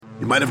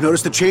You might have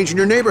noticed a change in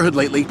your neighborhood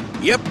lately.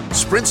 Yep,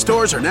 Sprint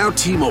stores are now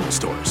T-Mobile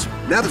stores.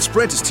 Now that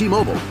Sprint is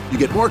T-Mobile, you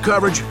get more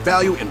coverage,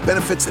 value, and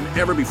benefits than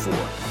ever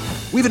before.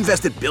 We've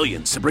invested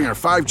billions to bring our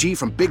 5G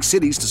from big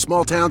cities to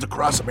small towns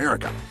across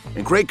America.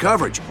 And great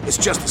coverage is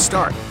just the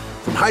start.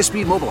 From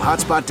high-speed mobile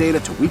hotspot data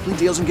to weekly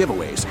deals and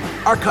giveaways,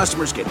 our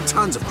customers get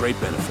tons of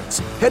great benefits.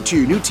 Head to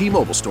your new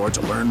T-Mobile store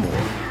to learn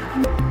more.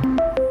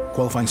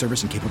 Qualifying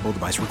service and capable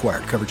device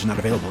required. Coverage not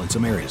available in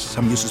some areas.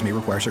 Some uses may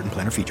require certain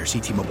plan or features. See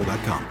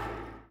T-Mobile.com.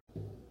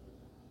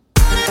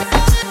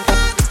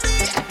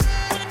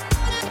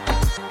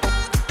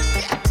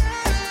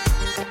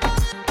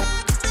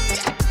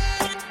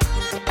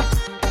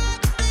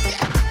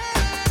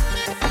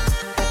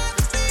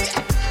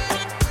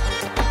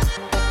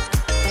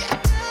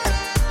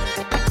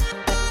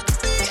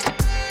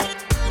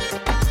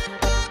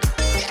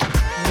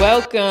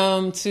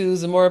 Welcome to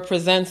Zamora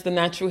Presents The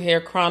Natural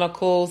Hair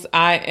Chronicles.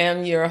 I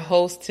am your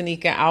host,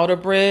 Tanika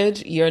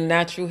Outerbridge, your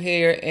natural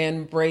hair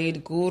and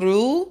braid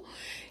guru,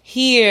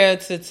 here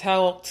to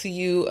talk to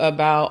you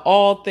about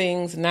all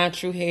things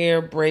natural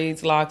hair,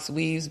 braids, locks,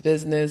 weaves,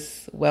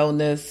 business,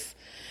 wellness,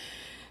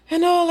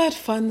 and all that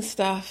fun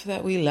stuff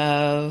that we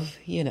love,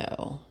 you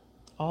know,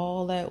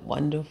 all that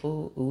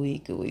wonderful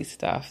ooey gooey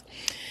stuff.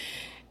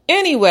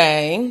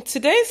 Anyway,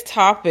 today's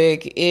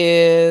topic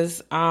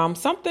is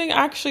something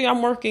actually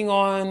I'm working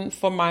on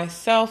for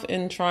myself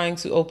in trying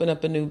to open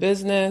up a new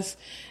business.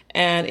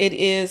 And it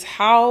is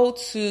how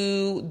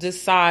to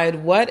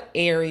decide what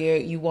area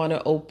you want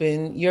to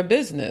open your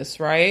business,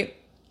 right?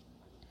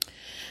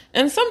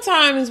 And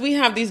sometimes we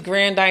have these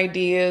grand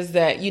ideas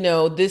that, you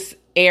know, this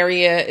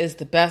area is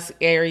the best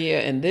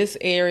area and this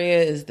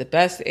area is the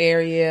best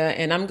area,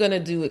 and I'm going to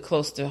do it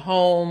close to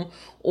home,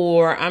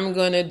 or I'm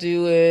going to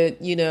do it,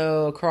 you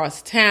know,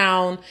 across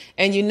town.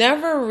 And you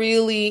never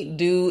really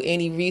do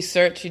any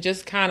research. You're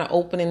just kind of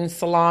opening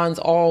salons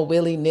all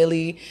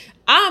willy-nilly.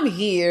 I'm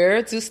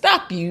here to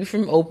stop you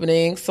from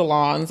opening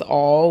salons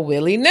all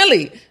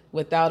willy-nilly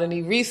without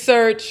any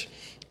research,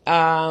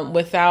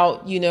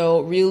 without, you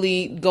know,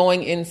 really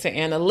going into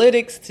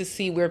analytics to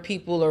see where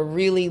people are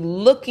really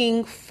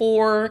looking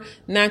for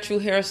natural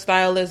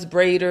hairstylists,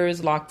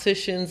 braiders,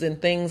 locticians,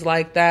 and things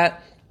like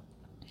that.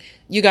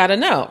 You got to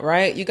know,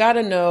 right? You got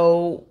to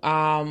know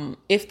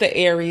if the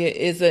area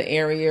is an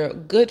area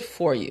good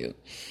for you.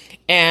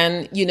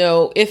 And, you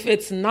know, if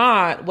it's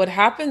not, what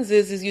happens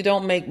is you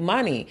don't make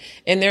money.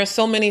 And there are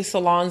so many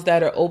salons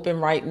that are open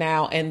right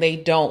now and they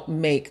don't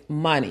make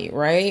money,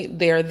 right?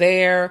 They're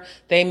there.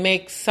 They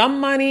make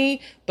some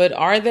money, but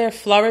are they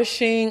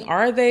flourishing?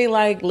 Are they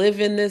like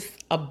living this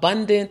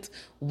abundant,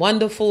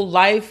 wonderful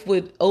life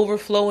with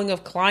overflowing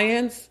of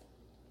clients?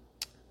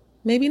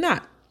 Maybe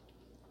not.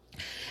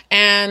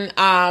 And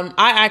I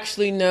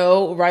actually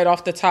know right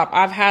off the top,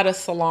 I've had a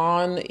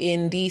salon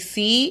in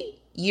DC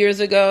years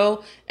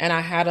ago, and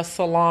I had a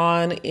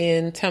salon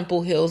in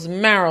Temple Hills,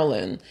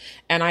 Maryland.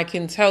 And I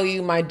can tell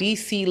you my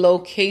DC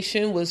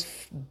location was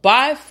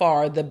by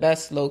far the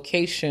best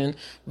location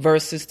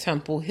versus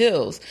Temple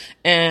Hills.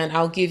 And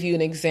I'll give you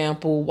an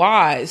example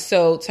why.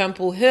 So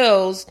Temple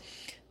Hills,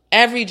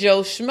 every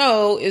Joe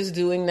Schmo is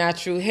doing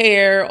natural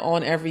hair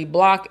on every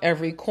block,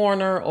 every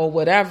corner, or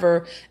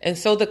whatever. And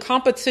so the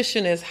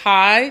competition is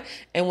high.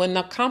 And when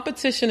the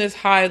competition is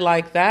high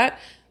like that,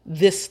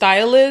 the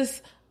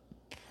stylists,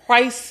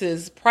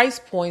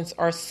 price points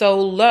are so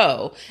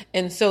low.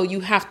 And so you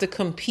have to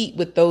compete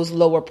with those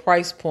lower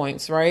price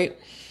points, right?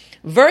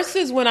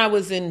 Versus when I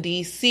was in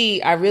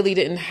DC, I really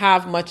didn't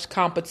have much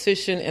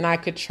competition and I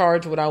could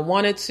charge what I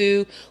wanted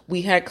to.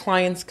 We had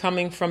clients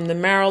coming from the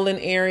Maryland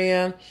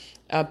area,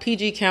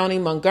 PG County,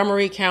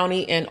 Montgomery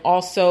County, and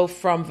also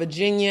from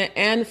Virginia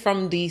and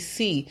from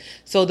DC.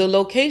 So the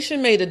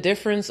location made a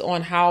difference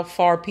on how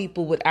far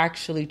people would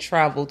actually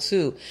travel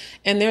to.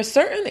 And there are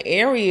certain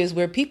areas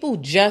where people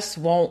just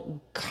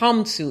won't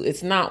come to.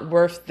 It's not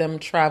worth them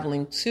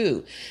traveling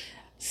to.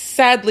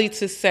 Sadly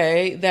to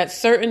say that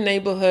certain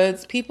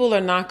neighborhoods, people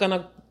are not going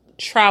to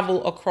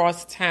travel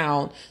across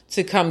town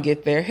to come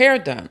get their hair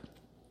done.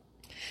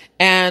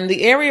 And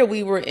the area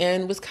we were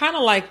in was kind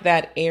of like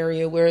that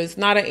area where it's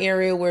not an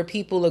area where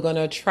people are going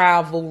to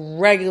travel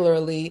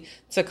regularly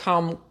to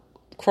come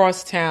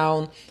across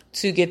town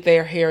to get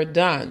their hair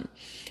done.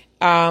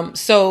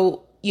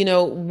 So, you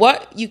know,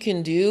 what you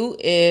can do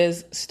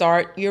is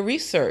start your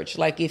research.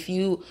 Like if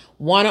you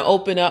want to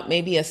open up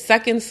maybe a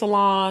second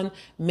salon,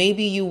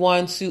 maybe you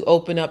want to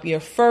open up your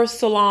first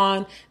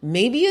salon,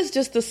 maybe it's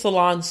just a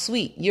salon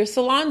suite. Your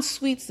salon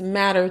suites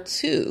matter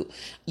too.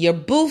 Your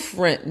booth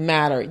rent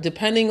matter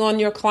depending on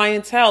your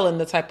clientele and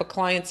the type of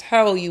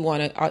clientele you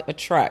want to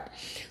attract.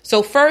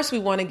 So first we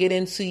want to get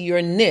into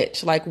your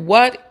niche. Like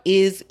what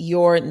is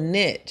your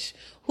niche?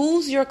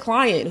 Who's your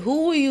client?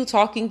 Who are you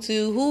talking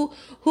to?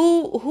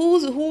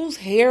 Whose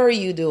hair are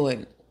you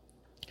doing?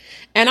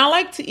 And I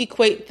like to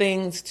equate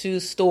things to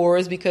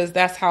stores because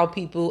that's how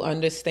people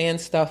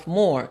understand stuff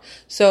more.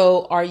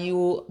 So are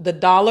you the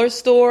dollar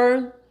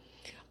store?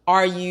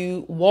 Are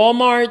you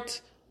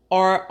Walmart?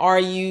 Or are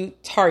you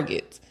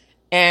Target?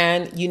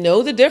 And you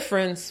know the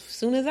difference. As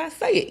soon as I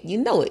say it, you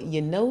know it.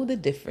 You know the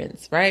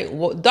difference, right?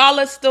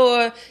 Dollar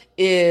store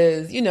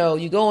is,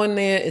 you go in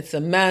there, it's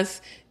a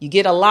mess. You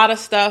get a lot of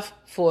stuff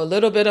for a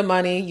little bit of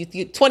money. You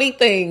get 20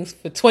 things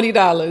for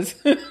 $20.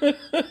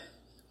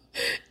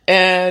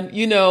 And,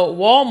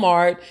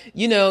 Walmart,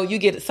 you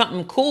get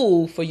something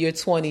cool for your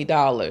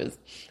 $20.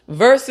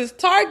 Versus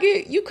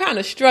Target, you kind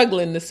of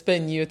struggling to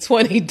spend your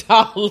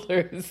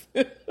 $20.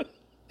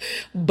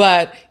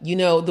 But,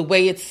 the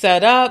way it's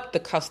set up, the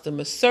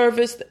customer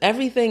service,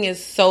 everything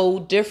is so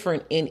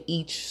different in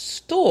each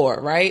store,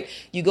 right?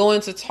 You go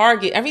into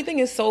Target, everything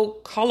is so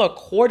color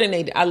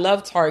coordinated. I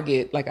love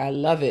Target. Like, I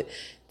love it.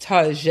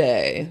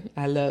 Target.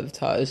 I love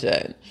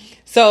Target.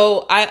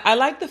 So I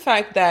like the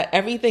fact that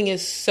everything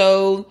is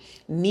so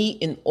neat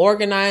and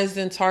organized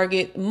in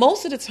Target.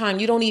 Most of the time,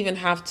 you don't even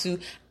have to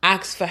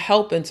ask for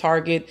help in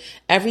Target.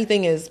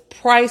 Everything is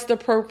priced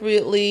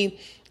appropriately.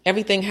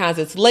 Everything has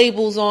its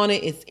labels on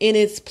it. It's in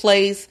its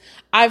place.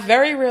 I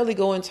very rarely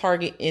go in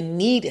Target and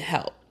need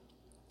help.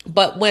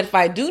 But if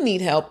I do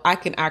need help, I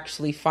can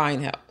actually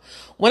find help.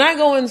 When I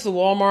go into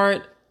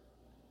Walmart,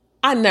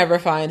 I never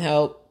find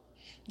help.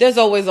 There's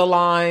always a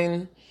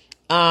line.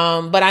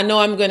 But I know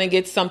I'm going to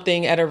get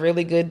something at a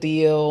really good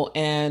deal,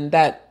 and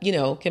that,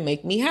 can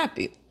make me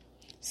happy.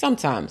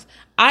 Sometimes.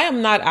 I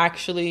am not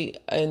actually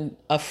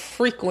a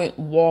frequent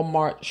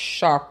Walmart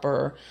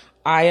shopper.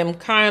 I'm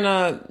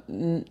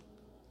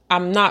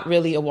not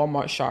really a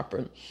Walmart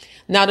shopper.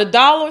 Now, the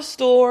dollar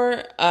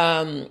store,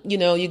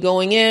 you're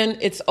going in,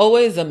 it's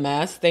always a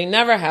mess. They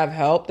never have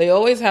help. They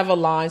always have a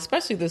line,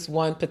 especially this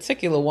one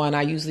particular one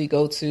I usually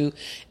go to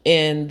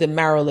in the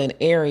Maryland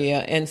area.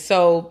 And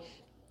so,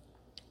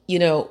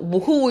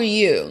 who are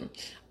you?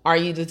 Are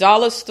you the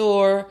dollar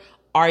store?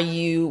 Are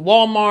you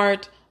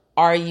Walmart?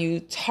 Are you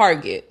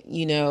Target?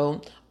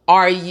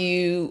 Are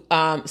you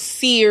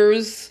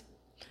Sears,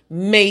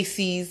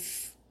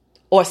 Macy's,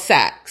 or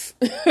Saks?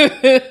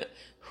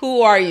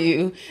 Who are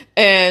you?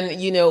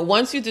 And,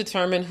 once you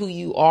determine who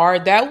you are,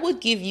 that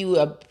would give you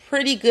a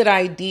pretty good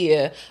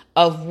idea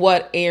of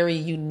what area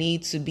you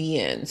need to be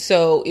in.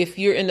 So if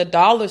you're in the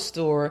dollar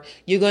store,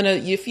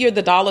 if you're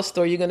the dollar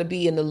store, you're going to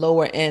be in the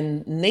lower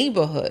end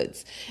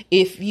neighborhoods.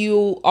 If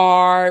you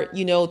are,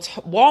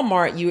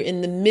 Walmart, you're in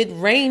the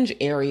mid-range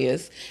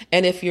areas.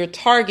 And if you're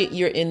Target,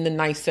 you're in the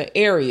nicer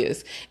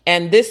areas.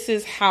 And this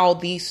is how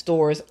these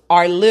stores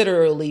are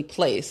literally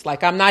placed.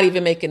 Like, I'm not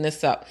even making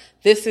this up.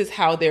 This is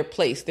how they're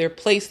placed. They're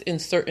placed in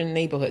certain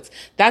neighborhoods.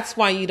 That's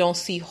why you don't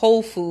see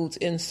Whole Foods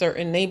in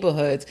certain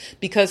neighborhoods,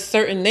 because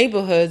certain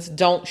neighborhoods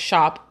don't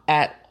shop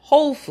at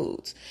Whole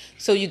Foods.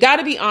 So you got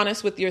to be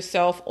honest with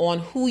yourself on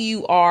who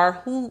you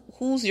are,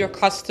 who's your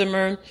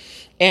customer,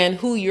 and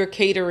who you're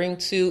catering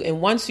to.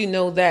 And once you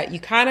know that, you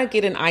kind of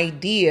get an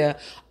idea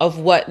of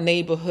what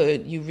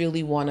neighborhood you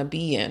really want to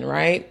be in,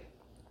 right?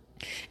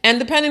 And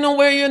depending on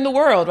where you're in the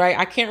world, right?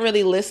 I can't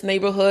really list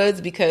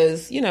neighborhoods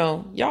because,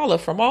 y'all are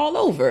from all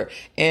over.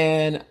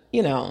 And,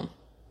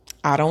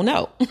 I don't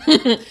know.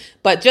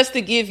 But just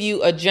to give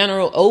you a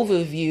general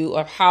overview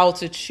of how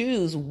to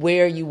choose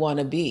where you want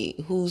to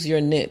be, who's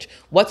your niche,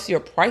 what's your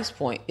price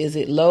point? Is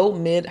it low,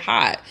 mid,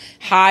 high?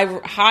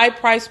 High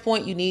price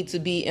point, you need to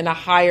be in a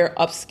higher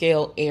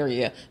upscale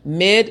area.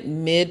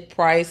 Mid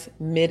price,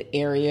 mid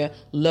area,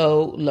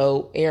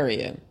 low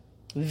area.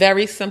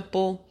 Very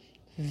simple.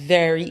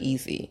 Very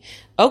easy.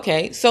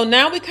 Okay, so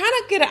now we kind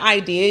of get an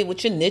idea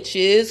what your niche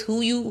is,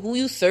 who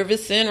you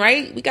servicing,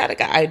 right? We got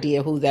an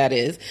idea who that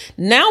is.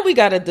 Now we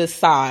got to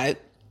decide.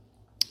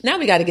 Now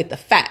we got to get the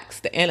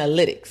facts, the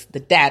analytics, the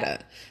data.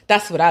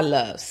 That's what I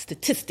love.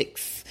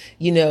 Statistics,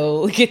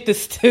 get the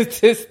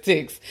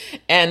statistics.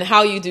 And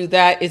how you do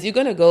that is you're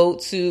going to go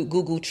to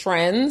Google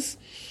Trends.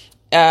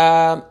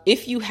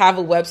 If you have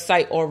a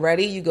website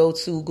already, you go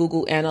to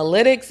Google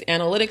Analytics.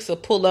 Analytics will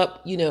pull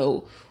up,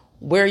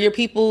 where your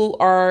people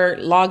are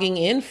logging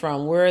in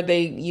from, where are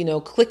they,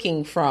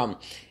 clicking from.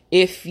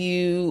 If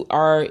you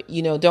are,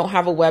 don't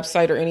have a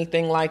website or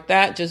anything like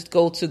that, just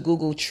go to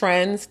Google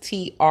Trends,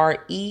 Trends.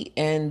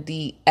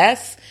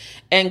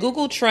 And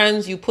Google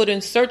Trends, you put in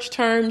search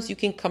terms. You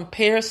can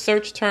compare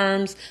search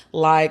terms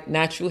like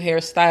natural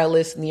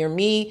hairstylist near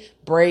me,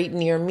 braid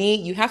near me.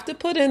 You have to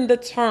put in the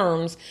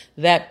terms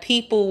that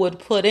people would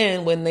put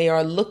in when they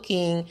are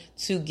looking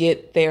to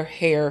get their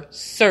hair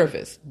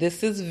service.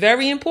 This is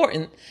very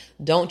important.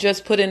 Don't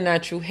just put in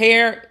natural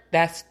hair.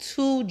 That's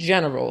too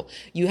general.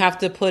 You have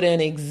to put in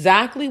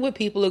exactly what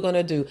people are going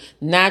to do.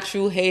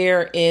 Natural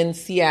hair in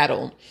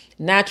Seattle,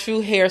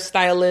 natural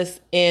hairstylist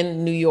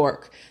in New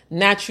York,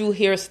 natural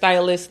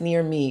hairstylist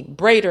near me,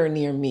 braider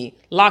near me,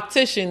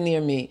 loctician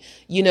near me,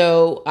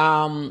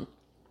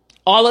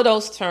 all of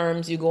those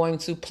terms. You're going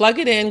to plug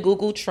it in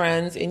Google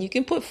Trends, and you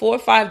can put 4 or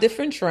 5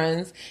 different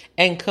trends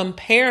and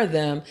compare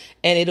them.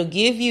 And it'll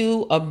give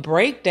you a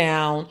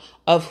breakdown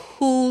of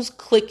who's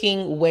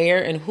clicking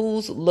where and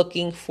who's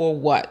looking for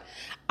what.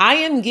 I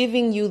am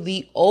giving you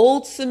the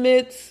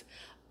ultimate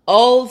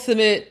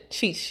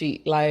cheat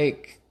sheet.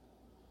 Like,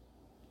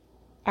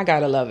 I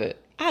gotta love it.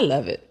 I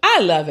love it.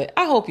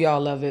 I hope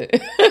y'all love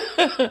it.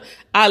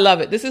 I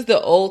love it. This is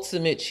the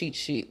ultimate cheat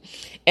sheet.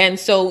 And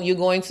so you're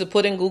going to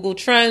put in Google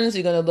Trends.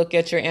 You're going to look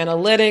at your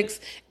analytics,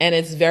 and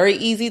it's very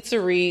easy to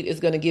read. It's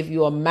going to give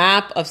you a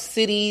map of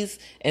cities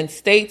and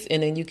states,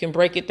 and then you can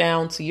break it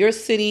down to your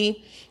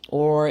city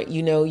or,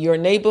 your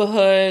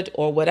neighborhood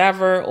or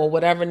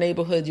whatever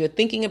neighborhood you're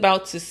thinking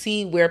about to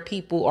see where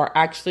people are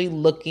actually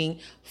looking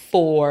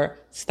for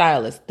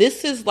stylists.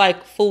 This is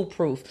like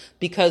foolproof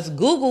because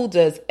Google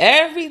does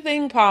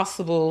everything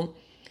possible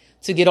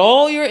to get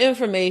all your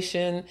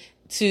information,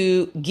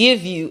 to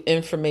give you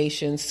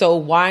information. So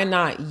why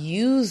not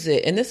use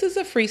it? And this is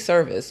a free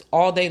service,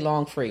 all day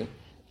long free.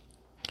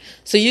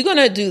 So you're going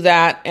to do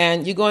that,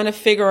 and you're going to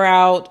figure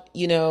out,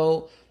 you're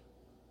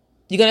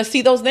going to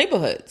see those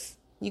neighborhoods.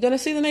 You're going to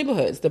see the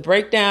neighborhoods, the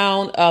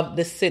breakdown of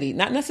the city,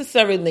 not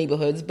necessarily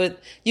neighborhoods,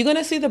 but you're going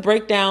to see the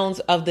breakdowns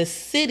of the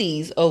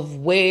cities of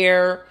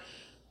where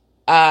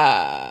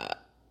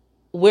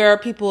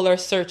people are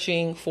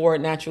searching for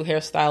natural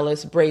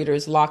hairstylists,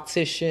 braiders,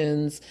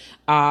 locticians,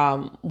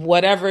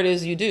 whatever it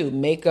is you do,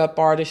 makeup,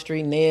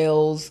 artistry,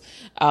 nails,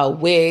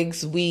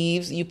 wigs,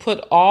 weaves. You put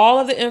all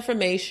of the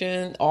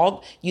information,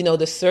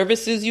 the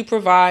services you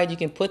provide, you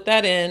can put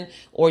that in,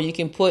 or you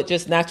can put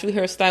just natural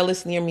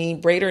hairstylist near me,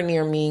 braider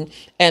near me,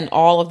 and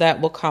all of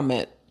that will come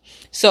in.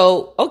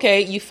 So,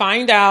 okay, you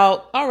find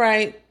out, all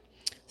right,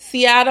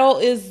 Seattle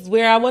is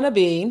where I want to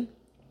be,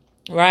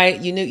 right?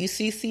 You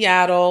see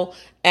Seattle,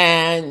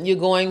 and you're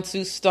going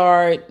to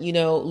start,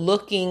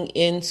 looking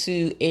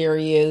into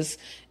areas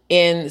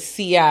in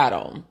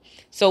Seattle.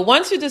 So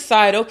once you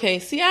decide, okay,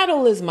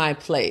 Seattle is my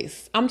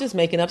place. I'm just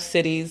making up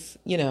cities,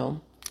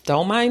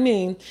 don't mind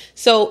me.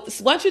 So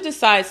once you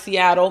decide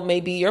Seattle may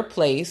be your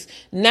place,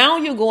 now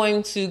you're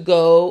going to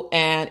go,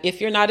 and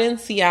if you're not in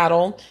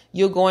Seattle,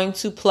 you're going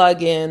to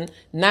plug in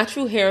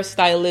natural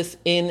hairstylists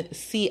in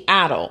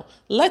Seattle.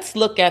 Let's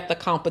look at the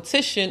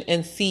competition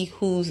and see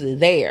who's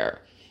there,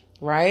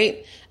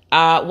 right?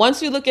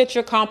 Once you look at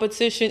your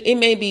competition, it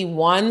may be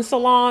one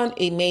salon,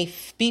 it may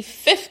be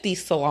 50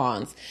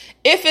 salons.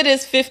 If it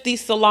is 50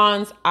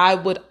 salons, I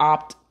would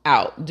opt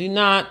out. Do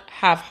not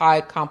have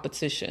high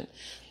competition.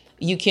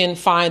 You can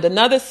find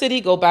another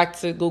city, go back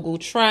to Google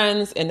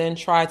Trends, and then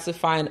try to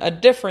find a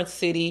different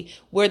city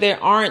where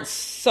there aren't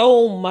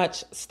so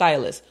much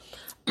stylists.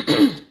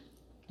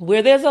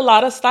 Where there's a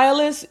lot of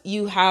stylists,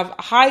 you have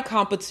high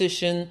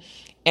competition,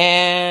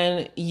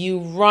 and you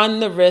run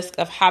the risk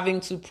of having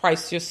to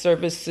price your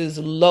services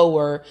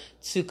lower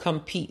to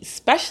compete,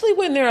 especially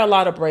when there are a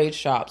lot of braid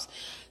shops.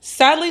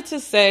 Sadly to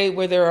say,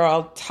 where there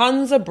are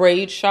tons of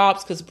braid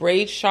shops, because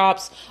braid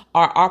shops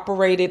are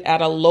operated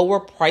at a lower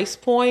price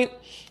point,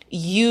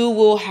 you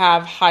will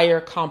have higher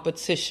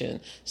competition.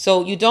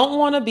 So you don't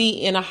want to be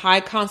in a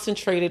high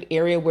concentrated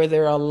area where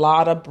there are a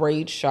lot of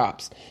braid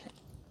shops.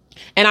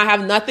 And I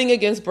have nothing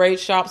against braid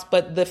shops,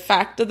 but the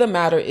fact of the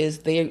matter is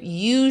they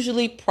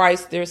usually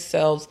price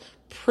themselves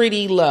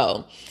pretty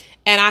low.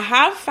 And I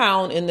have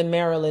found in the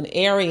Maryland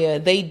area,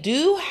 they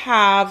do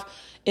have,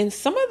 in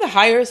some of the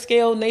higher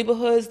scale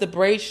neighborhoods, the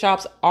braid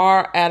shops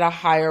are at a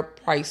higher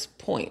price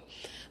point.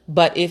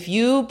 But if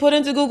you put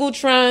into Google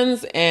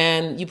Trends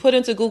and you put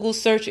into Google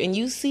search and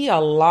you see a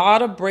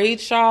lot of braid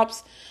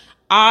shops,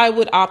 I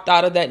would opt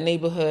out of that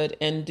neighborhood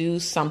and do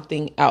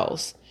something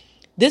else.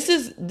 This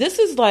is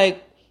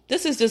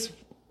just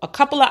a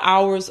couple of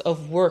hours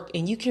of work,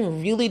 and you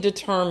can really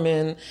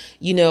determine,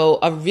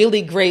 a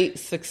really great,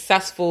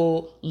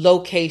 successful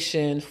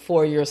location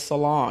for your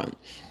salon.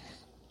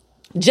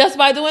 Just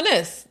by doing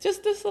this,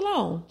 just this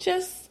alone,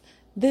 just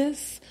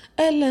this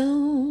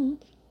alone,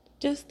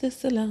 just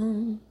this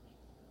alone,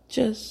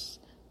 just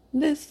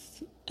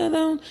this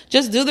alone.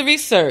 Just do the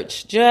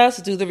research.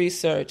 Just do the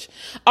research.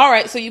 All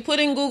right. So you put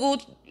in Google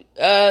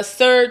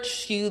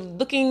search, you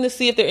looking to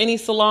see if there are any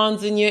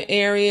salons in your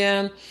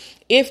area.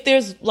 If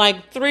there's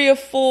like 3 or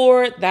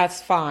 4,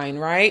 that's fine,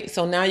 right?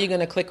 So now you're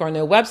going to click on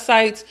their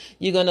websites.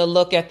 You're going to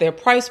look at their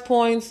price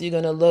points. You're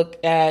going to look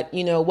at,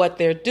 what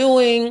they're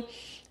doing,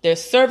 their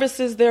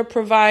services they're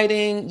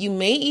providing. You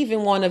may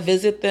even want to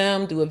visit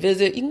them, do a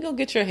visit. You can go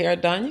get your hair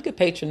done. You can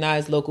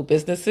patronize local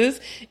businesses,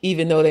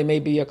 even though they may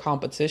be your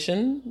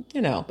competition,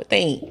 but they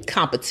ain't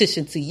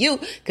competition to you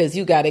because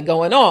you got it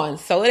going on.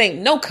 So it ain't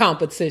no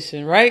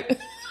competition, right?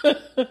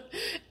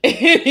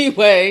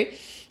 Anyway,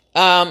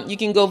 you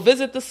can go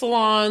visit the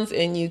salons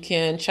and you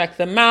can check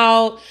them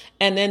out.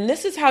 And then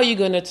this is how you're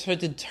going to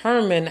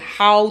determine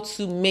how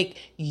to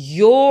make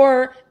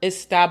your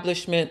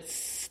establishment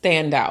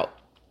stand out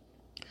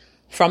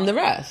from the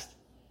rest.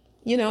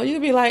 You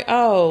could be like,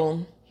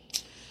 oh,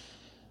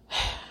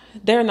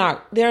 they're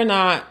not,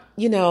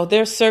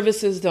 their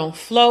services don't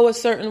flow a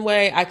certain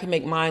way. I can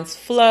make mine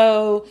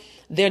flow.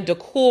 Their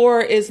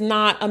decor is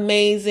not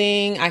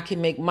amazing. I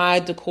can make my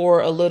decor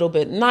a little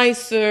bit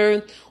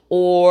nicer.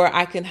 Or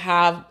I can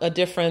have a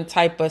different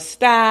type of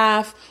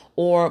staff,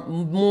 or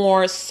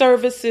more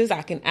services.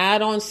 I can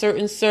add on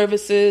certain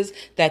services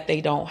that they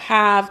don't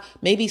have,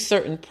 maybe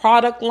certain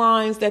product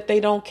lines that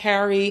they don't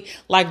carry.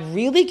 Like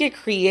really get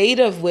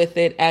creative with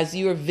it as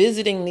you're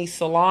visiting these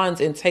salons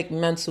and take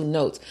mental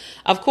notes.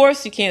 Of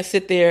course, you can't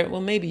sit there,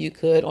 well, maybe you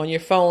could on your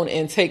phone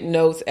and take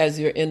notes as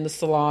you're in the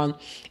salon.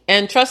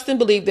 And trust and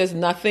believe there's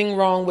nothing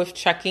wrong with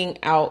checking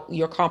out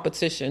your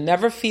competition.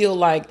 Never feel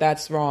like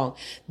that's wrong.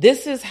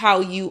 This is how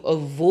you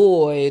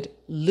avoid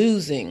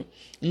losing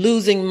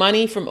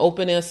money from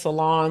opening a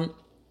salon,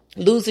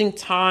 losing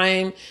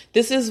time.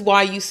 This is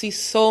why you see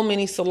so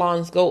many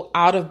salons go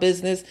out of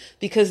business,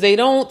 because they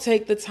don't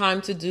take the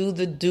time to do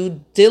the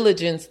due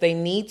diligence they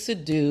need to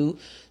do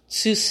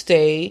to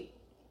stay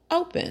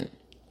open,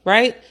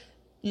 right?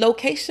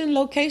 Location.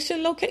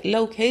 Location.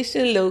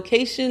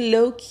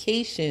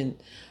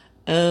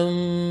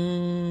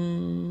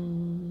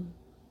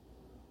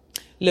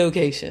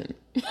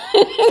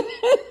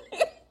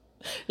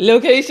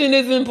 Location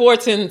is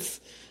important.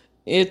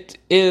 It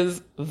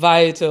is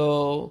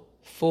vital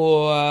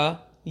for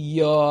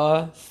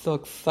your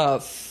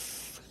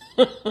success.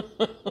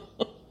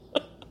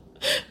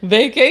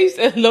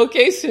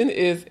 Location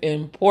is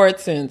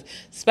important,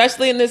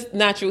 especially in this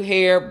natural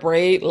hair,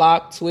 braid,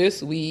 lock,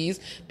 twist, weaves,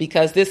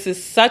 because this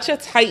is such a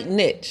tight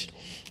niche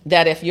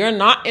that if you're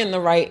not in the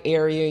right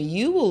area,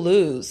 you will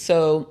lose.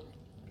 So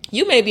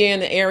you may be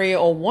in an area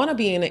or want to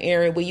be in an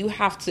area where you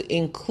have to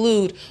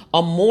include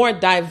a more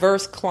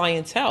diverse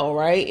clientele,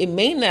 right? It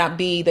may not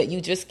be that you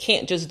just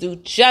can't just do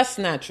just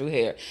natural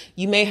hair.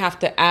 You may have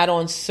to add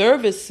on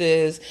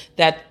services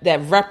that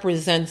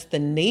represents the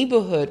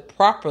neighborhood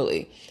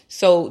properly.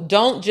 So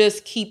don't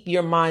just keep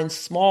your mind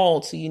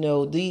small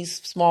to,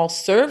 these small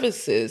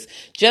services.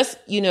 Just,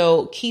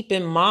 keep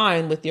in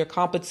mind with your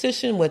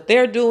competition, what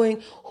they're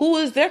doing, who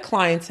is their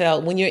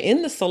clientele. When you're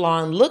in the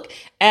salon, look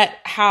at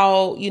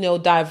how,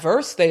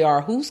 diverse they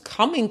are, who's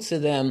coming to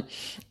them.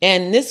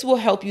 And this will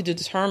help you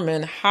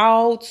determine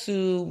how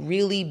to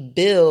really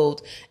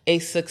build a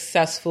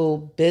successful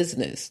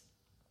business.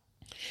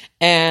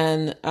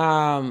 And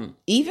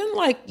even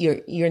like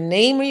your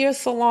name of your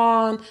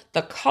salon,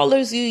 the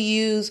colors you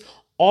use,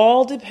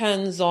 all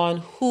depends on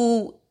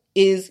who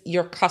is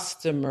your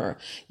customer.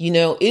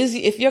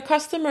 If your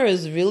customer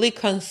is really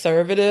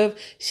conservative,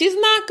 she's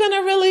not going to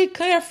really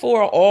care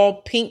for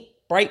all pink,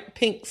 bright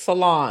pink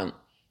salon.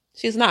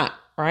 She's not,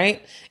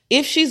 right?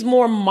 If she's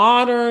more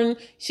modern,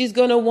 she's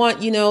going to want,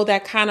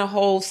 that kind of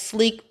whole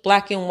sleek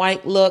black and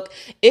white look.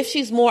 If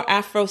she's more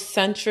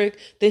Afrocentric,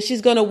 then she's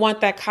going to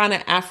want that kind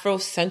of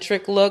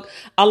Afrocentric look.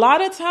 A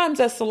lot of times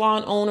as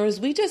salon owners,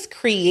 we just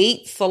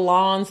create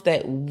salons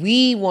that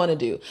we want to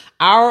do,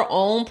 our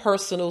own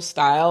personal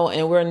style,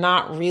 and we're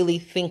not really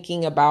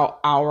thinking about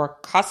our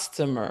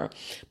customer.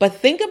 But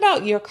think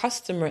about your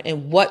customer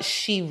and what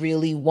she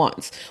really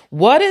wants.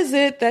 What is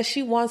it that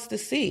she wants to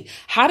see?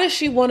 How does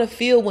she want to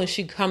feel when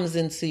she comes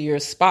into your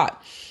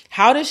spot?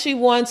 How does she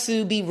want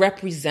to be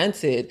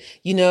represented?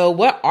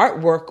 What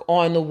artwork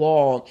on the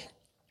wall?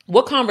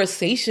 What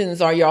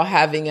conversations are y'all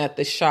having at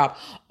the shop?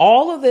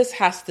 All of this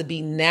has to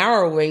be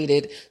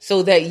narrated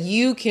so that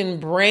you can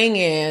bring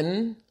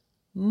in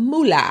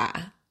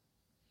moolah.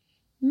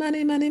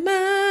 Money.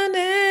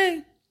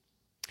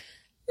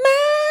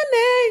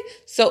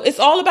 So it's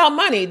all about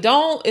money.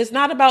 It's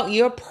not about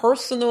your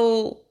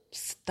personal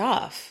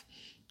stuff.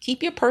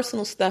 Keep your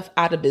personal stuff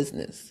out of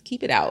business.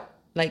 Keep it out.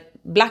 Like,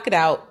 block it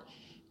out.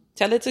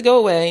 Tell it to go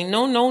away.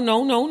 No.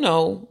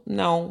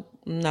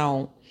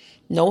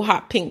 No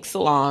hot pink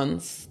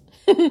salons.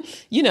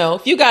 If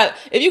you got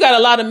a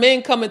lot of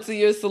men coming to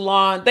your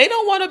salon, they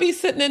don't want to be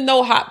sitting in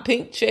no hot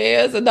pink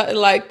chairs or nothing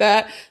like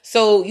that.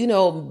 So,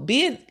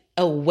 be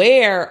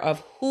aware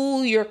of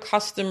who your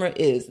customer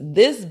is.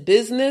 This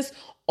business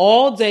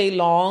all day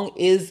long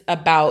is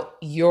about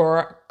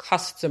your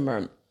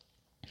customer.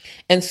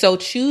 And so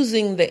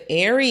choosing the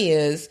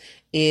areas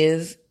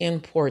is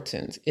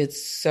important.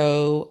 It's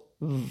so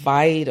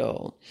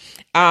vital.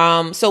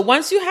 So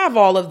once you have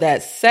all of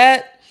that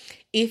set,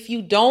 if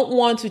you don't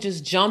want to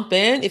just jump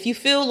in, if you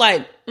feel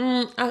like,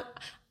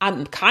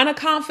 I'm kind of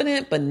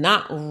confident, but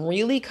not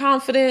really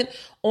confident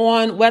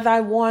on whether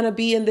I want to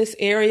be in this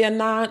area or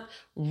not,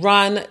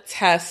 run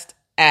test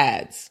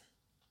ads.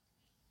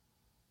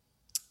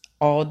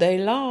 All day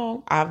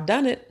long. I've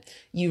done it.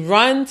 You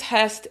run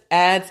test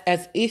ads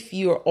as if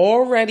you're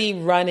already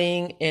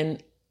running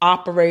and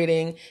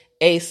operating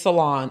a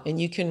salon, and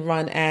you can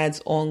run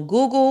ads on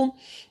Google,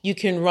 you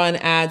can run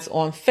ads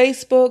on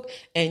Facebook,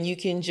 and you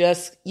can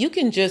just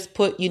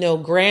put,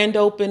 grand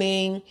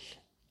opening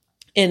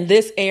in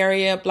this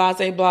area, blah,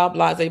 blah,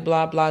 blah,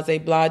 blah, blah,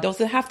 blah.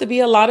 Doesn't have to be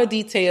a lot of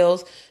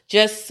details,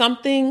 just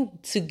something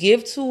to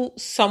give to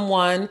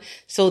someone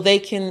so they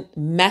can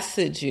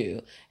message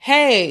you.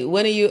 Hey,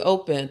 when are you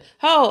open?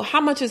 Oh,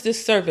 how much is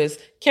this service?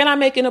 Can I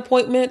make an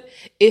appointment?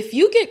 If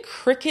you get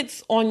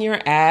crickets on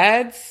your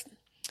ads,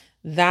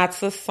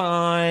 that's a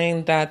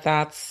sign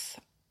that's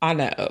a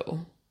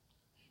no.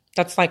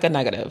 That's like a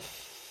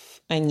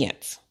negative. And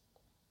yet,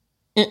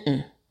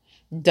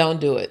 don't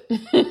do it.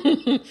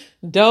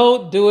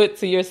 Don't do it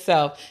to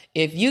yourself.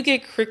 If you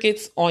get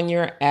crickets on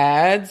your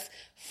ads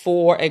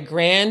for a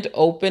grand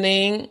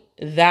opening,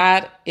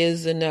 that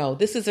is a no.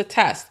 This is a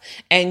test.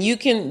 And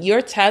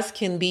your test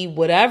can be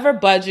whatever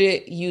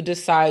budget you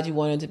decide you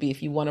want it to be.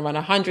 If you want to run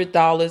 $100,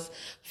 $500,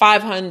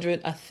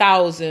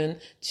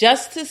 $1,000,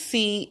 just to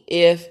see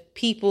if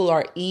people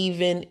are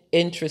even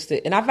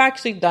interested. And I've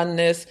actually done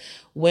this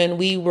when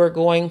we were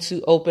going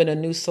to open a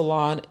new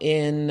salon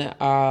in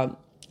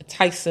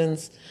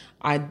Tyson's.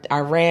 I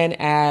ran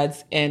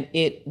ads and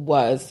it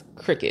was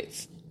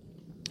crickets.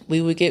 We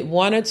would get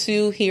one or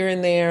two here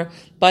and there,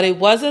 but it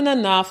wasn't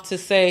enough to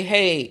say,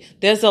 hey,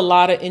 there's a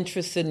lot of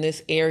interest in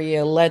this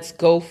area. Let's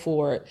go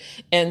for it.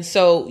 And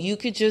so you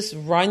could just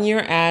run your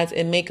ads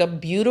and make a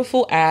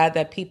beautiful ad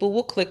that people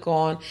will click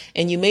on.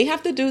 And you may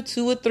have to do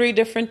 2 or 3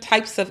 different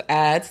types of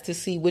ads to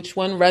see which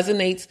one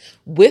resonates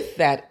with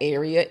that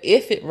area,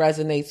 if it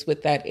resonates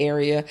with that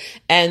area.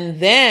 And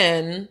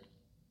then,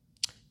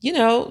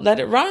 let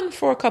it run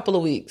for a couple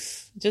of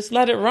weeks. Just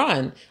let it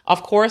run.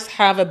 Of course,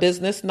 have a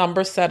business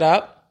number set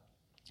up,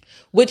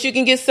 which you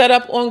can get set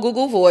up on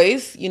Google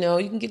Voice. You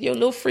can get your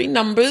little free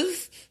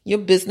numbers, your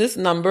business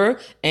number,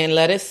 and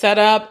let it set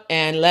up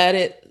and let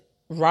it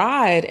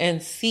ride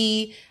and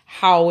see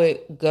how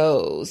it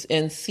goes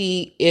and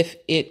see if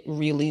it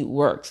really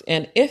works.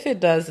 And if it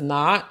does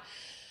not,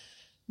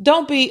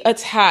 don't be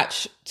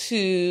attached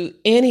to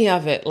any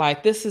of it.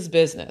 Like, this is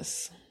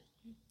business.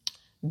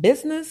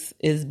 Business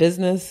is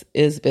business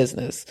is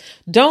business.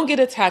 Don't get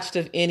attached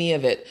to any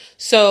of it.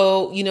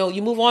 So,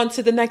 you move on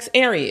to the next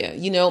area.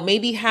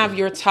 Maybe have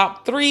your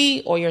top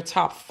 3 or your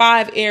top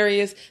 5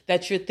 areas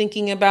that you're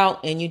thinking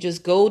about, and you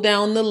just go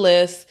down the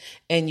list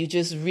and you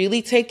just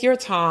really take your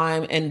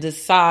time and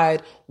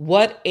decide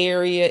what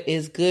area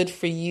is good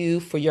for you,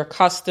 for your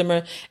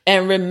customer.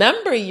 And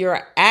remember,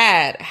 your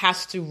ad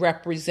has to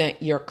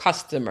represent your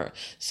customer.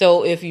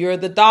 So if you're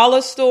the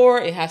dollar store,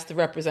 it has to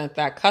represent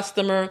that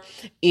customer.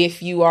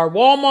 If you are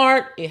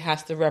Walmart, it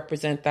has to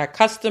represent that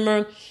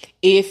customer.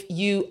 If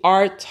you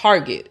are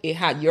Target,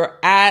 your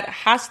ad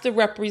has to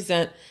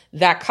represent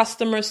that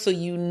customer, so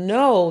you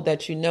know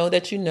that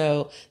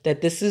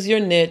this is your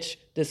niche,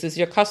 this is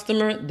your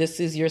customer, this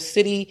is your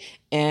city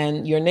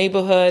and your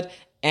neighborhood,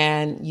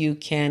 and you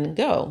can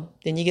go.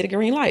 Then you get a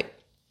green light.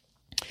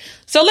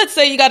 So let's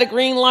say you got a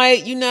green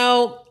light,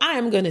 I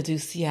am going to do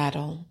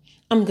Seattle.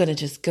 I'm going to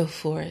just go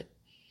for it.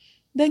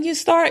 Then you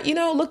start,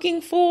 looking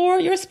for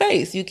your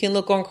space. You can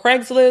look on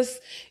Craigslist.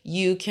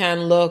 You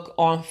can look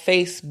on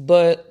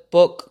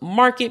Facebook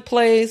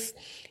Marketplace.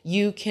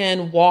 You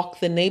can walk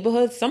the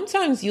neighborhood.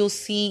 Sometimes you'll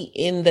see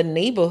in the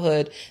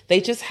neighborhood,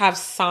 they just have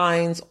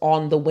signs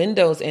on the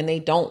windows and they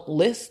don't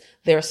list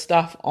their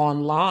stuff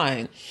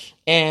online.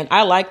 And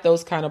I like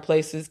those kind of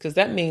places because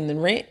that means the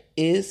rent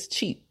is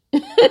cheap.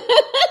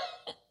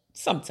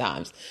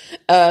 Sometimes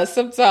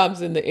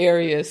in the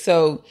area.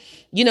 So,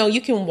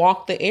 you can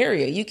walk the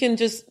area. You can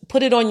just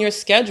put it on your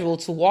schedule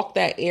to walk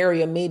that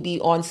area, maybe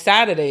on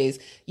Saturdays.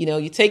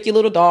 You take your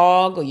little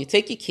dog, or you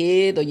take your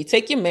kid, or you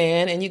take your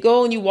man, and you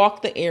go and you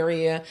walk the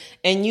area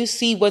and you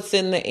see what's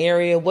in the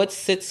area, what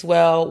sits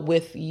well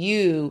with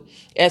you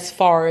as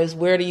far as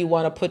where do you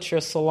want to put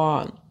your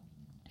salon.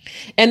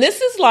 And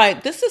this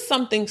is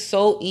something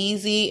so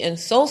easy and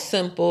so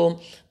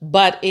simple,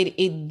 but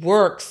it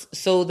works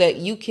so that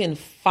you can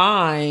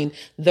find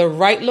the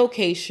right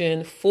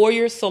location for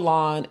your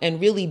salon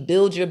and really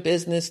build your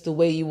business the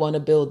way you want to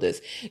build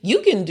this.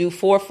 You can do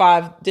 4 or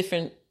 5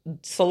 different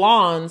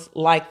salons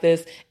like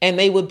this, and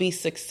they would be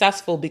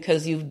successful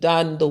because you've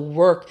done the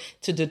work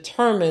to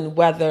determine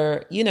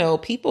whether,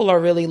 people are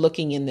really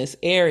looking in this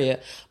area.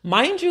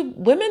 Mind you,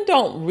 women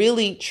don't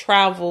really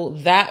travel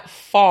that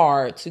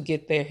far to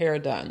get their hair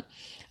done.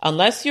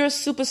 Unless you're a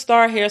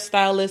superstar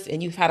hairstylist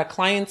and you've had a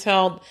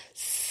clientele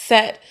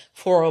set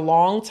for a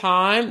long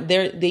time,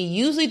 they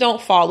usually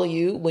don't follow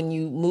you when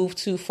you move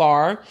too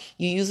far.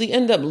 You usually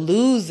end up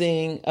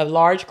losing a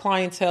large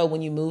clientele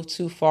when you move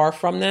too far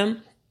from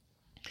them.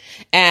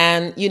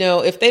 And,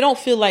 if they don't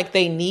feel like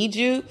they need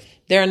you,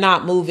 they're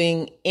not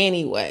moving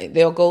anyway.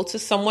 They'll go to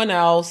someone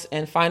else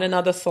and find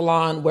another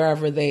salon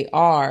wherever they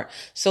are.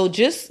 So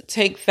just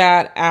take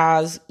that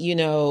as,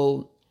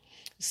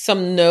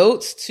 some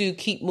notes to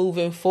keep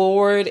moving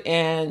forward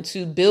and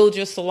to build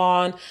your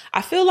salon.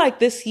 I feel like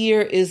this year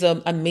is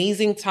an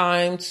amazing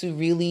time to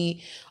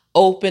really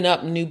open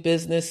up new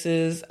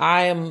businesses.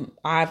 I've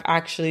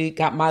actually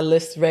got my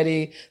list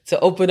ready to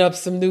open up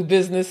some new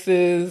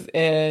businesses.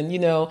 And,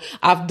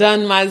 I've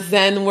done my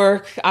Zen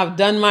work. I've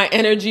done my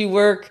energy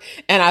work,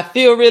 and I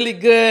feel really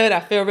good. I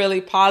feel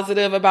really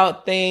positive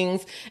about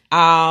things.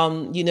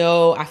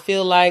 I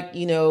feel like,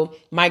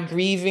 my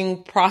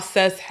grieving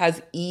process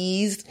has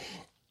eased.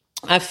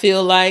 I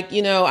feel like,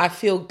 I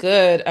feel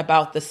good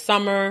about the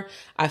summer.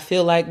 I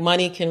feel like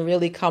money can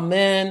really come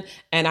in,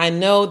 and I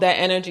know that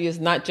energy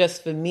is not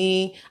just for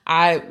me.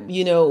 I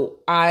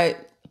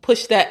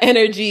push that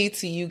energy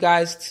to you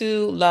guys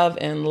too, love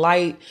and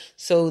light,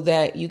 so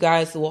that you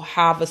guys will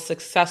have a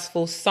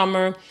successful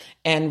summer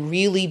and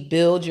really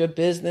build your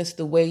business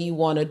the way you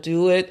want to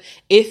do it.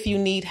 If you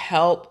need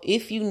help,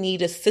 if you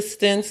need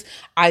assistance,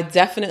 I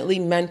definitely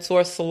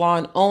mentor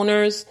salon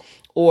owners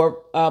or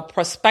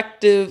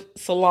prospective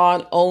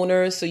salon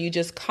owners. So you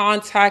just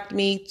contact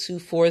me,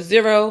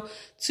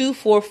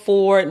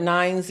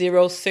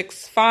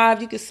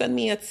 240-244-9065. You can send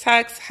me a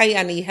text. Hey,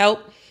 I need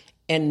help.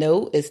 And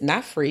no, it's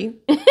not free.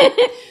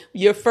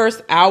 Your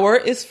first hour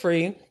is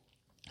free.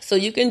 So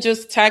you can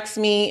just text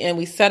me and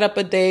we set up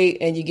a date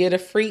and you get a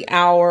free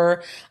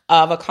hour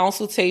of a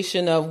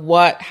consultation of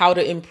how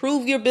to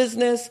improve your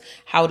business,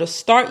 how to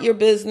start your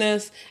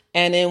business.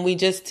 And then we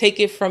just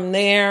take it from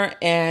there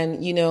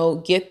and,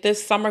 get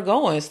this summer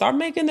going. Start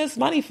making this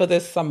money for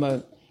this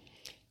summer.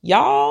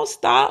 Y'all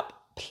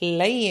stop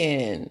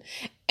playing.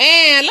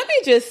 And let me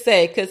just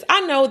say, because I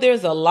know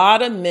there's a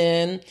lot of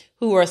men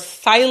who are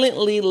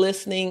silently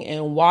listening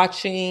and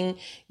watching,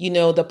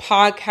 the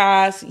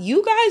podcast.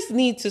 You guys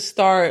need to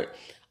start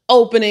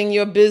opening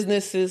your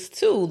businesses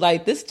too.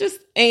 Like, this just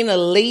ain't a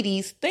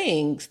ladies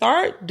thing.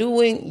 Start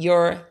doing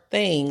your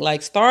thing.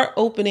 Like, start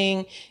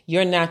opening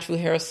your natural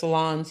hair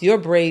salons, your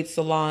braid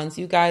salons.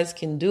 You guys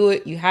can do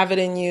it. You have it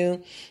in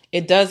you.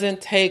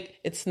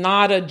 It's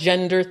not a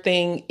gender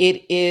thing.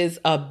 It is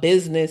a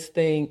business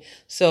thing.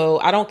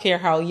 So I don't care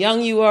how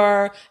young you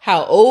are,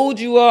 how old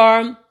you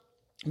are,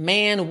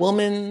 man,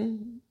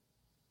 woman,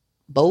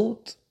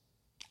 both.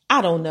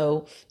 I don't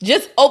know.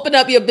 Just open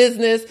up your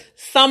business. This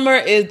summer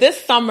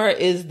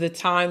is the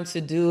time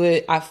to do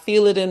it. I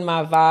feel it in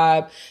my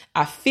vibe.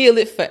 I feel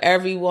it for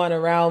everyone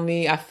around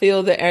me. I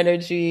feel the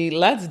energy.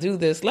 Let's do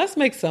this. Let's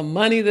make some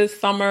money this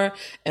summer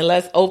and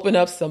let's open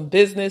up some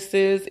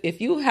businesses. If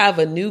you have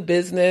a new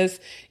business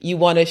you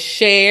want to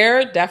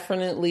share,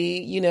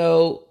 definitely,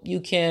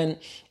 you can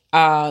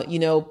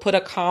put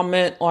a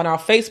comment on our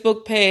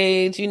Facebook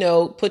page,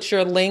 put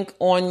your link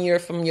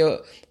from your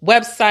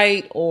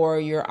website or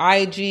your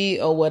IG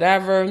or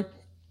whatever.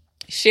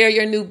 Share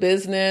your new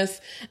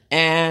business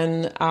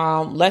and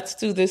let's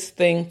do this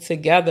thing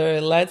together.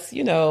 Let's,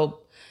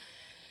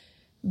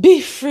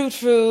 be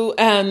fruitful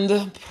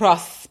and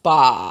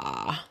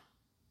prosper.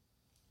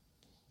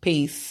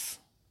 Peace.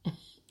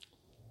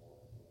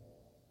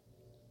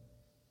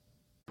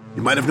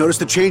 You might have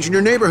noticed a change in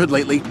your neighborhood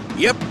lately.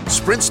 Yep,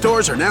 Sprint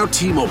stores are now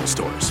T-Mobile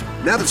stores.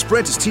 Now that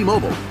Sprint is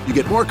T-Mobile, you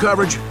get more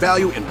coverage,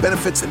 value, and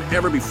benefits than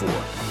ever before.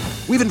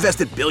 We've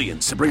invested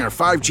billions to bring our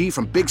 5G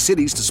from big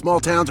cities to small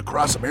towns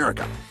across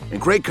America.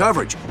 And great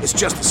coverage is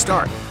just the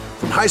start.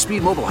 From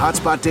high-speed mobile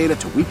hotspot data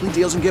to weekly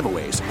deals and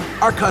giveaways,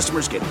 our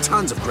customers get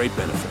tons of great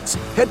benefits.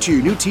 Head to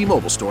your new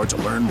T-Mobile store to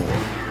learn more.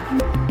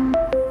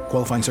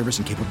 Qualifying service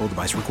and capable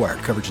device required.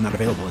 Coverage not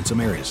available in some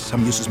areas.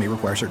 Some uses may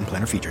require certain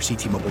plan or features. See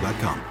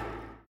T-Mobile.com.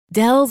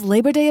 Dell's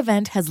Labor Day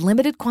event has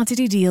limited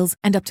quantity deals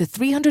and up to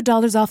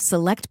 $300 off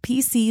select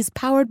PCs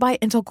powered by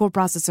Intel Core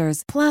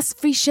processors, plus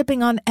free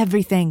shipping on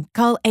everything.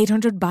 Call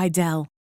 800-BY-DELL.